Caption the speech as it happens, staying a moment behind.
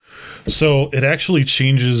So it actually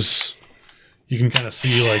changes. You can kind of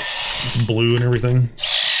see like it's blue and everything,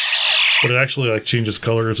 but it actually like changes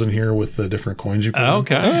colors in here with the different coins you put in.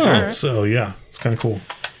 Okay. All right. So yeah, it's kind of cool.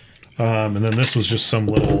 And then this was just some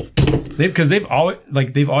little. Because they've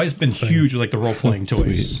always been huge with like the role playing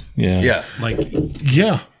toys. Sweet. Yeah. Like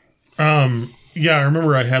Yeah. Yeah, I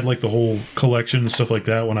remember I had like the whole collection and stuff like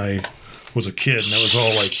that when I was a kid, and that was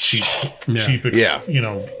all like cheap,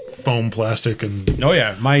 foam plastic and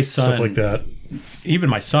my son, stuff like that. Even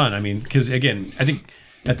my son, I mean, because again, I think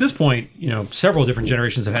at this point, several different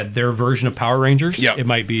generations have had their version of Power Rangers. Yeah. It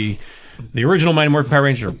might be the original Mighty Morphin Power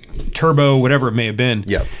Ranger, or Turbo, whatever it may have been.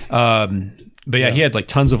 Yeah. But yeah, he had like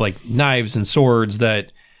tons of like knives and swords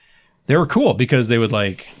that they were cool because they would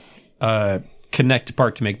like connect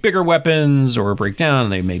apart to make bigger weapons or break down,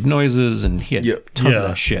 and they made noises, and he had tons of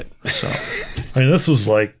that shit. So I mean, this is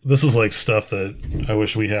like stuff that I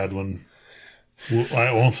wish we had when.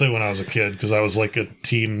 I won't say when I was a kid because I was like a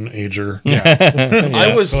teenager.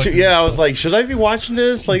 I was like, should I be watching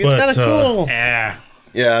this? Like, it's kind of cool.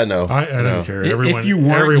 Yeah, I know. I don't care. If you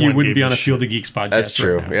weren't, you wouldn't be on a Field of Geeks podcast. That's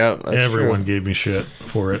true. Right now. Yeah, that's everyone gave me shit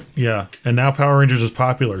for it. Yeah, and now Power Rangers is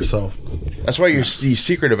popular, so that's why you're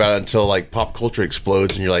secret about it until like pop culture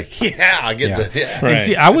explodes, and you're like, I get to. Yeah. Right. And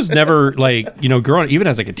see, I was never like growing even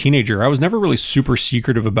as like a teenager, I was never really super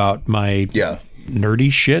secretive about my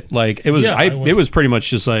nerdy shit. Like it was, it was pretty much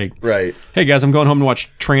just like, right. Hey guys, I'm going home to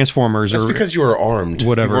watch Transformers. That's because you were armed.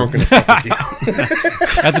 Whatever. You weren't gonna fuck with you.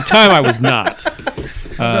 At the time, I was not.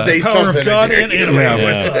 Say Power something. of God and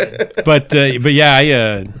anime. But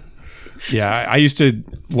yeah, I used to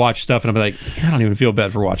watch stuff and I'd be like, I don't even feel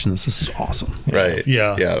bad for watching this. This is awesome. Right.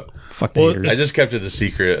 Yeah. Fuck the haters. I just kept it a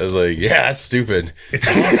secret. I was like, that's stupid. It's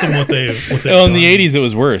awesome what they. Well, in the 80s, it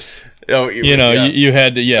was worse. Oh, you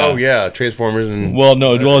had to, Oh yeah, Transformers and. Well,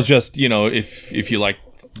 no, it's just if you like.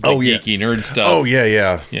 Geeky nerd stuff. Oh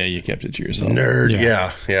yeah. Yeah, you kept it to yourself. Nerd.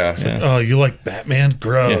 Yeah. Oh, you like Batman?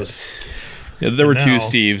 Gross. Yeah, there were two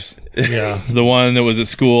Steves. Yeah. The one that was at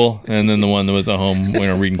school, and then the one that was at home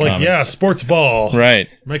reading like, comics. Yeah, sports ball. Right.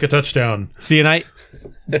 Make a touchdown. See, and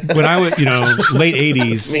when I was, late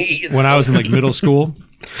 80s, when I was in like middle school,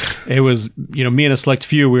 it was, me and a select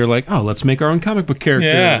few, we were like, oh, let's make our own comic book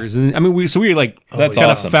characters. Yeah. And I mean, we like, that's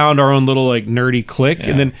kind awesome. of found our own little like nerdy clique.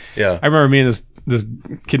 And then I remember me and this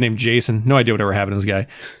kid named Jason, no idea whatever happened to this guy.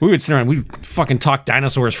 We would sit around, we'd fucking talk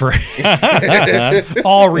dinosaurs for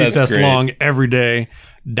all recess long, every day.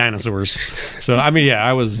 Dinosaurs. So, I mean,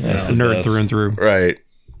 I was a nerd through and through. Right.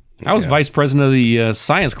 I was vice president of the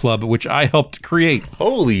science club, which I helped create.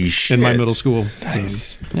 Holy shit. In my middle school.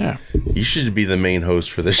 Nice. So, yeah. You should be the main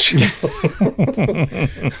host for this show.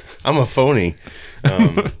 I'm a phony.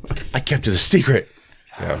 I kept it a secret.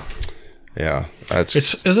 Yeah.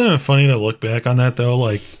 Isn't it funny to look back on that though?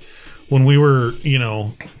 Like when we were,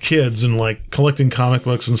 kids and like collecting comic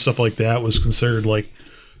books and stuff like that was considered like,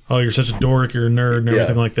 oh, you're such a dork, you're a nerd and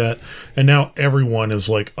everything like that. And now everyone is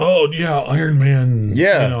like, oh yeah, Iron Man.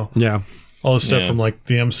 Yeah. All this stuff from like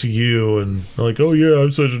the MCU, and they're like, oh yeah,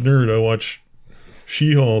 I'm such a nerd. I watch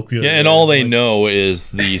She-Hulk. And all they know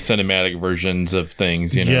is the cinematic versions of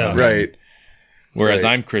things, Yeah. Right. Whereas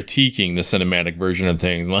I'm critiquing the cinematic version of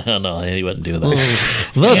things. Well, no, he wouldn't do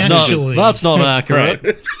that. That's not accurate.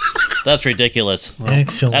 Right. That's ridiculous.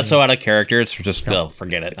 Excellent. That's so out of character. It's just,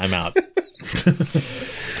 forget it. I'm out.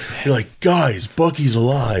 You're like, guys, Bucky's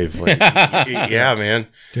alive. Like, yeah, man.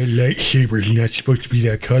 Their lightsaber's not supposed to be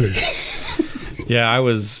that color.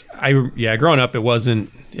 Growing up, it was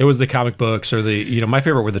the comic books or the, my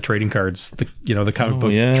favorite were the trading cards, the comic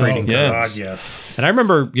book trading cards. God, yes. And I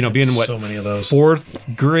remember, being in so many of those.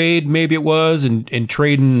 4th grade, maybe it was, and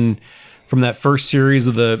trading from that first series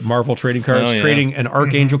of the Marvel trading cards, trading an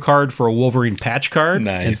Archangel card for a Wolverine patch card,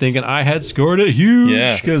 and thinking I had scored it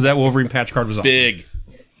huge because that Wolverine patch card was awesome. Big.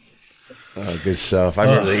 Good stuff. I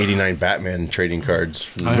remember the 89 Batman trading cards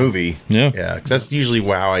from the movie. Yeah. Because that's usually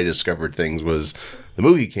how I discovered things was the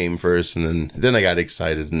movie came first, and then I got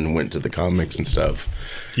excited and went to the comics and stuff.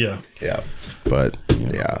 Yeah. Yeah. But,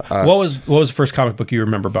 what was the first comic book you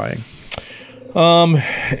remember buying?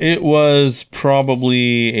 It was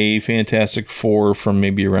probably a Fantastic Four from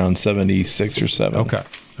maybe around 76 or 7. Okay.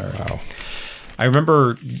 All right. Wow. I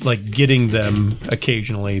remember like getting them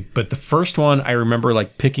occasionally, but the first one I remember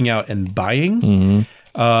like picking out and buying.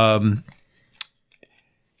 If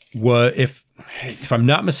I'm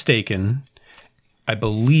not mistaken, I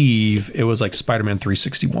believe it was like Spider-Man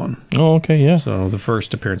 361. Oh, okay, yeah. So the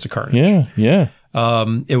first appearance of Carnage. Yeah.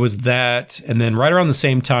 It was that, and then right around the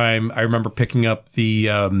same time, I remember picking up the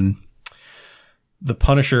the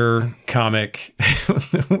Punisher comic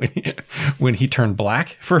when he turned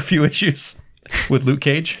black for a few issues with Luke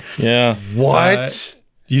Cage. Yeah. What?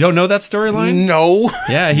 You don't know that storyline? No.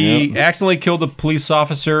 Yeah, he accidentally killed a police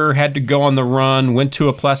officer, had to go on the run, went to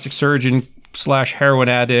a plastic surgeon / heroin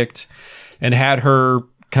addict, and had her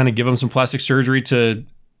kind of give him some plastic surgery to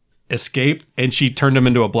escape, and she turned him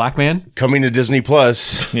into a black man. Coming to Disney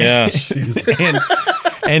Plus. Yeah.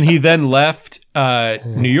 and he then left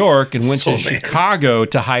New York and went to Chicago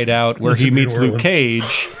to hide out, where he meets Luke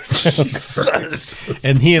Cage.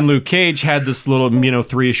 And he and Luke Cage had this little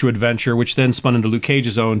 3-issue adventure, which then spun into Luke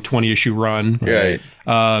Cage's own 20-issue run. Right.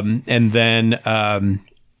 And then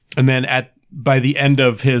by the end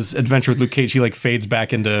of his adventure with Luke Cage, he like fades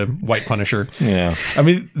back into White Punisher. Yeah. I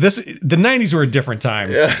mean, the 90s were a different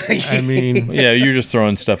time. Yeah. I mean, yeah, you're just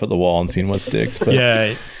throwing stuff at the wall and seeing what sticks. But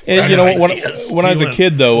yeah. And you know, when I was a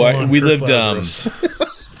kid, though, we lived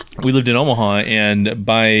in Omaha, and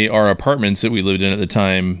by our apartments that we lived in at the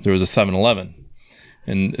time, there was a 7-Eleven.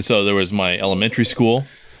 And so there was my elementary school,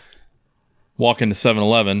 walk into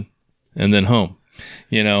 7-Eleven, and then home,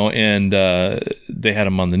 and they had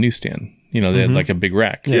them on the newsstand. They had like a big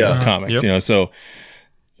rack of comics, so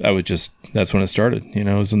that's when it started, it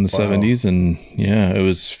was in the 70s, and it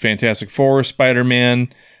was Fantastic Four,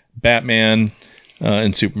 Spider-Man, Batman,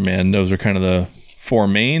 and Superman. Those are kind of the four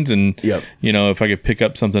mains, and if I could pick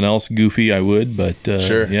up something else goofy, I would, but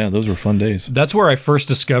sure. Those were fun days. That's where I first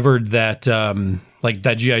discovered that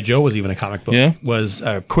that G.I. Joe was even a comic book. Was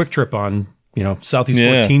a Quick Trip on Southeast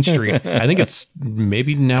 14th Street. I think it's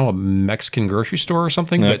maybe now a Mexican grocery store or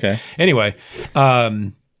something. But anyway,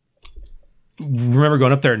 remember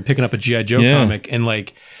going up there and picking up a G.I. Joe comic, and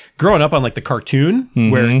like growing up on like the cartoon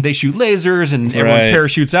where they shoot lasers and everyone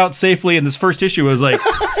parachutes out safely. And this first issue was like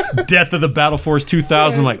Death of the Battle Force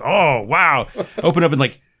 2000. I'm like, oh, wow. Open up and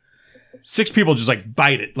like 6 people just like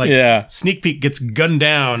bite it. Like Sneak Peek gets gunned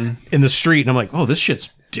down in the street. And I'm like, oh, this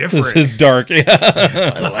shit's different. This is dark.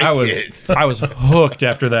 I was hooked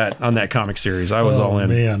after that on that comic series. I was all in.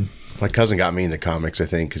 Man. My cousin got me into comics, I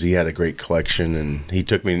think, because he had a great collection, and he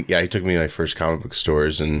took me to my first comic book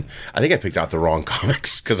stores, and I think I picked out the wrong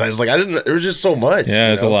comics because I was like, there was just so much.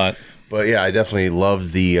 Yeah, it's a lot. But yeah, I definitely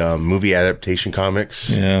loved the movie adaptation comics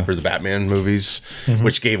for the Batman movies,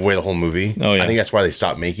 which gave away the whole movie. Oh yeah, I think that's why they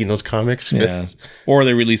stopped making those comics. Yeah, or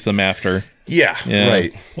they released them after. Yeah,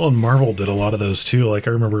 right. Well, and Marvel did a lot of those too. Like I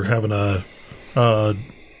remember having a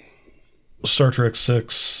Star Trek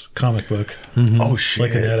 6 comic book. Oh shit!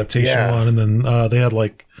 Like an adaptation one, and then they had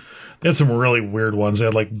some really weird ones. They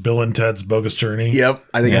had like Bill and Ted's Bogus Journey. Yep,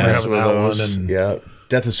 I think I remember having that one. And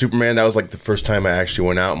Death of Superman. That was like the first time I actually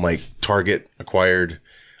went out and like Target acquired.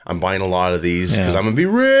 I'm buying a lot of these because I'm gonna be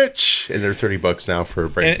rich, and they're $30 now for a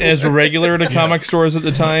break. And as a regular at comic stores at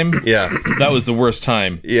the time, that was the worst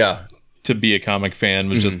time. Yeah, to be a comic fan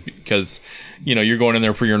was just because you're going in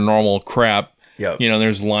there for your normal crap. Yep.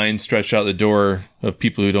 There's lines stretched out the door of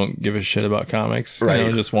people who don't give a shit about comics.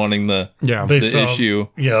 Right. Just wanting the issue.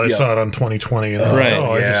 Yeah, they saw it on 2020. And right.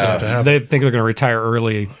 I just have to have they think they're going to retire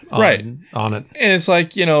early on it. And it's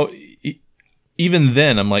like, even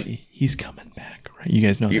then, I'm like, he's coming back, right? You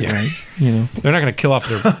guys know that, right? They're not going to kill off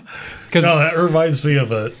their... No, that reminds me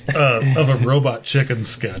of a Robot Chicken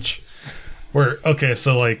sketch. Where,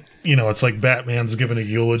 so like, it's like Batman's giving a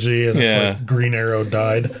eulogy and it's like Green Arrow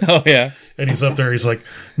died. Oh, yeah. And he's up there, he's like,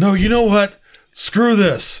 no, you know what? Screw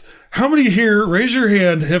this. How many here, raise your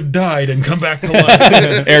hand, have died and come back to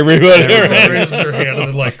life? Everybody raises their hand, and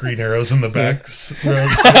then like Green Arrows in the back.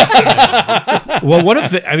 Well, one of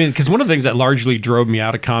the things that largely drove me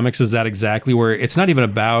out of comics is that exactly where it's not even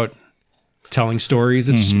about telling stories,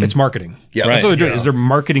 it's marketing. Yeah, that's what they're doing. Is they're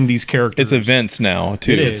marketing these characters. It's events now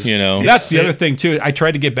too. It is. That's the other thing too. I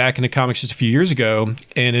tried to get back into comics just a few years ago,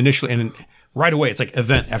 and initially right away it's like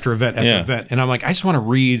event after event after event, and I'm like, I just want to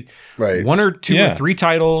read one or two or three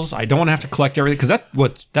titles. I don't want to have to collect everything, because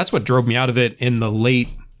that's what drove me out of it in the late,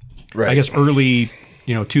 I guess early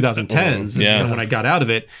 2010s. When I got out of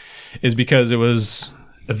it, is because it was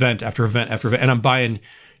event after event after event, and I'm buying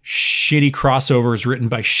shitty crossovers written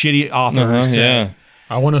by shitty authors.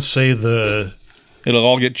 I want to say it'll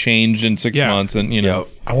all get changed in 6 months, and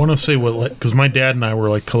I want to say because my dad and I were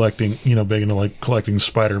like collecting, big into like collecting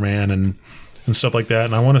Spider-Man and stuff like that,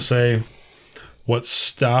 and I want to say what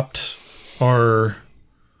stopped our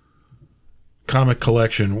comic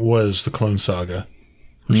collection was the Clone Saga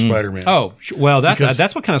for Spider-Man. Oh, well,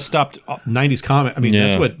 that's what kind of stopped 90s comic. I mean,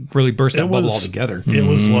 that's what really burst that bubble altogether. It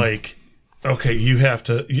was like, okay, you have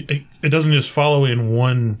to. It doesn't just follow in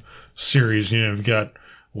one series. You've got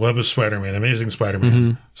Web of Spider-Man, Amazing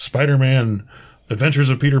Spider-Man, Spider-Man, Adventures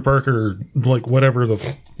of Peter Parker, like whatever the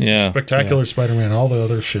Spectacular Spider-Man, all the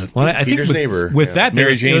other shit. Well, I think with that,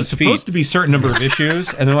 Mary it was supposed to be a certain number of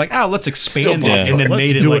issues, and they're like, let's expand it, and then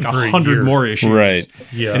made it like 100 more issues. Right.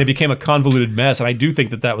 Yeah. And it became a convoluted mess, and I do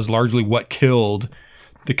think that was largely what killed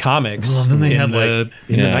the comics in the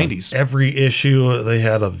 90s. Every issue, they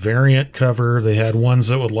had a variant cover. They had ones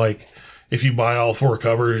that would like, if you buy all 4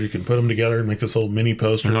 covers, you can put them together and make this little mini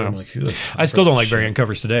poster. I'm like, I still don't like variant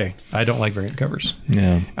covers today. I don't like variant covers.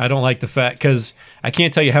 Yeah. I don't like the fact, because I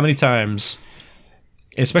can't tell you how many times,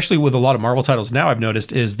 especially with a lot of Marvel titles now, I've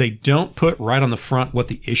noticed is they don't put right on the front what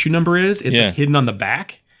the issue number is. It's like hidden on the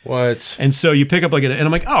back. What? And so you pick up and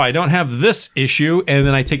I'm like, I don't have this issue, and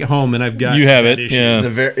then I take it home and I've got you have it, issue. And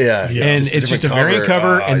it's just a variant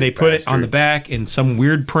cover, and they put it on the back in some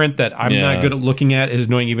weird print that I'm not good at looking at, is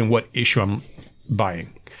knowing even what issue I'm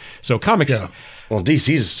buying. So comics. Yeah. Well,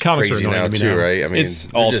 DC's comics crazy now too, right? I mean,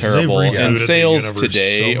 it's all terrible, and sales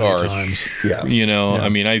today are, I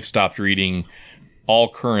mean, I've stopped reading all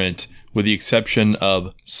current with the exception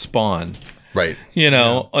of Spawn, right?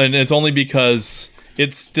 And it's only because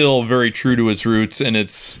it's still very true to its roots, and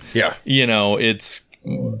it's it's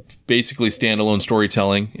basically standalone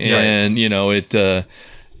storytelling, and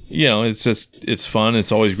it's fun.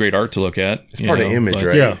 It's always great art to look at. It's part of Image,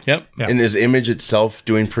 right? Yep. And is Image itself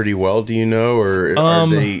doing pretty well? Do you know, or are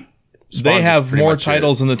they? They have more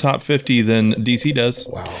titles in the top 50 than DC does.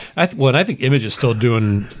 Wow. And I think Image is still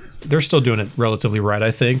doing. They're still doing it relatively right.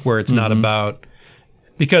 I think where it's not about,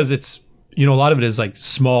 because it's. A lot of it is like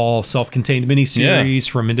small, self-contained miniseries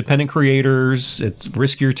from independent creators. It's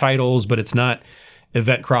riskier titles, but it's not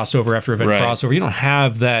event crossover after event crossover. You don't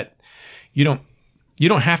have that. You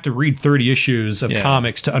don't have to read 30 issues of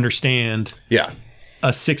comics to understand a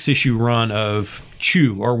 6-issue run of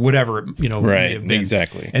Chew or whatever Right,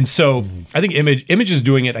 exactly. And so I think Image is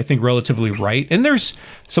doing it, I think, relatively right. And there's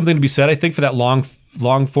something to be said, I think, for that long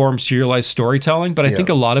form serialized storytelling. But I think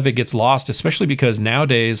a lot of it gets lost, especially because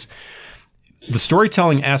nowadays the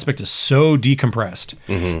storytelling aspect is so decompressed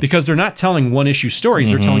because they're not telling 1-issue stories.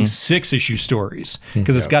 They're telling 6-issue stories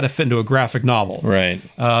because it's got to fit into a graphic novel. Right.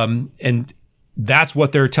 And that's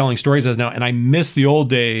what they're telling stories as now. And I miss the old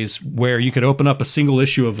days where you could open up a single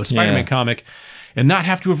issue of a Spider-Man comic and not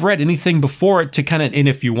have to have read anything before it to kind of, and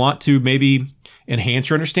if you want to maybe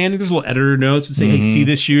enhance your understanding, there's little editor notes and say, hey, see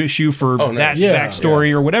this issue for that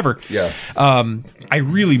backstory or whatever. Yeah. I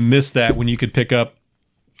really miss that when you could pick up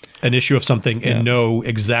an issue of something and know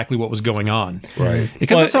exactly what was going on. Right.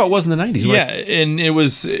 Because that's how it was in the 90s, right? Yeah, and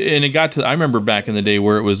it got to, I remember back in the day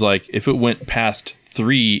where it was like, if it went past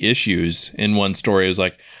 3 issues in one story, it was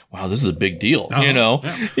like, wow, this is a big deal, like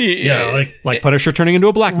Punisher turning into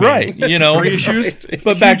a black man. Right, 3 issues.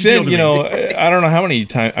 But back then, I don't know how many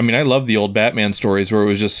times, I mean, I love the old Batman stories where it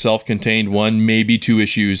was just self-contained 1, maybe 2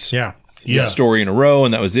 issues. Story in a row,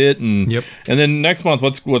 and that was it. And and then next month,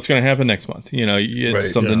 what's going to happen next month?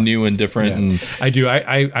 It's something new and different. And I do.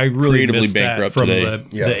 I really miss that from the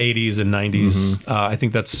 80s and 90s. I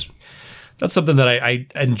think that's something that I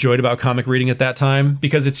enjoyed about comic reading at that time,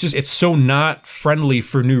 because it's so not friendly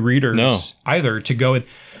for new readers either to go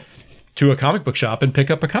to a comic book shop and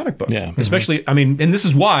pick up a comic book. Yeah, especially I mean, and this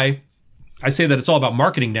is why I say that it's all about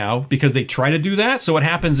marketing now, because they try to do that. So what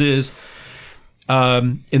happens is,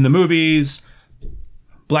 in the movies,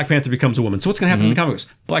 Black Panther becomes a woman. So what's going to happen in the comics?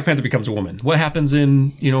 Black Panther becomes a woman. What happens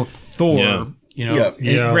in Thor?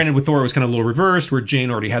 Granted, with Thor it was kind of a little reversed, where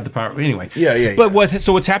Jane already had the power. Anyway, But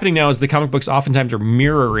what's happening now is the comic books oftentimes are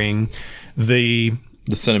mirroring the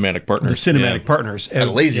cinematic partners. Partners. Out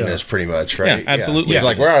of laziness, pretty much, right? Yeah, absolutely. It's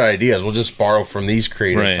like, we're out of ideas. We'll just borrow from these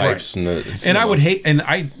creative types. And I would hate, and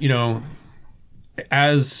I,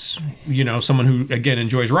 as someone who again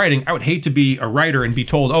enjoys writing, I would hate to be a writer and be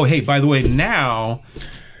told, oh, hey, by the way, now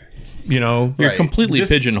you're completely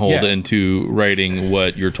pigeonholed into writing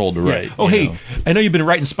what you're told to write. Oh, hey, I know you've been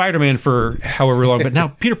writing Spider-Man for however long, but now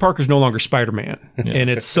Peter Parker's no longer Spider-Man,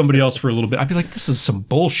 and it's somebody else for a little bit. I'd be like, this is some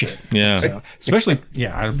bullshit. Yeah. So, especially,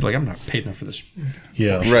 I'd be like, I'm not paid enough for this.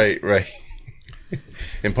 Yeah. Right.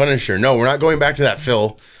 And Punisher, no, we're not going back to that,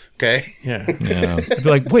 Phil. Okay. Yeah. I'd be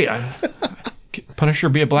like, wait, Punisher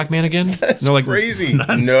be a black man again? That's crazy. Not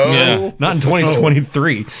in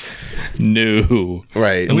 2023. No.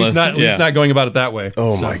 Right. At least not going about it that way.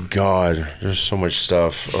 Oh my God. There's so much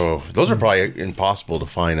stuff. Oh, those are probably impossible to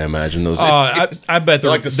find, I imagine. Those. I bet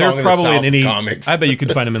they're probably in any comics. I bet you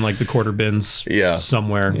could find them in like the quarter bins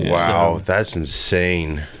somewhere. Wow. That's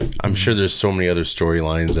insane. I'm sure there's so many other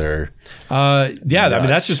storylines there. I mean,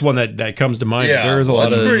 that's just one that comes to mind. Yeah. There was a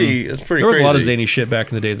lot of it's pretty there was crazy. a lot of zany shit back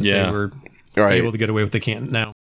in the day that they were right. able to get away with. They can't now.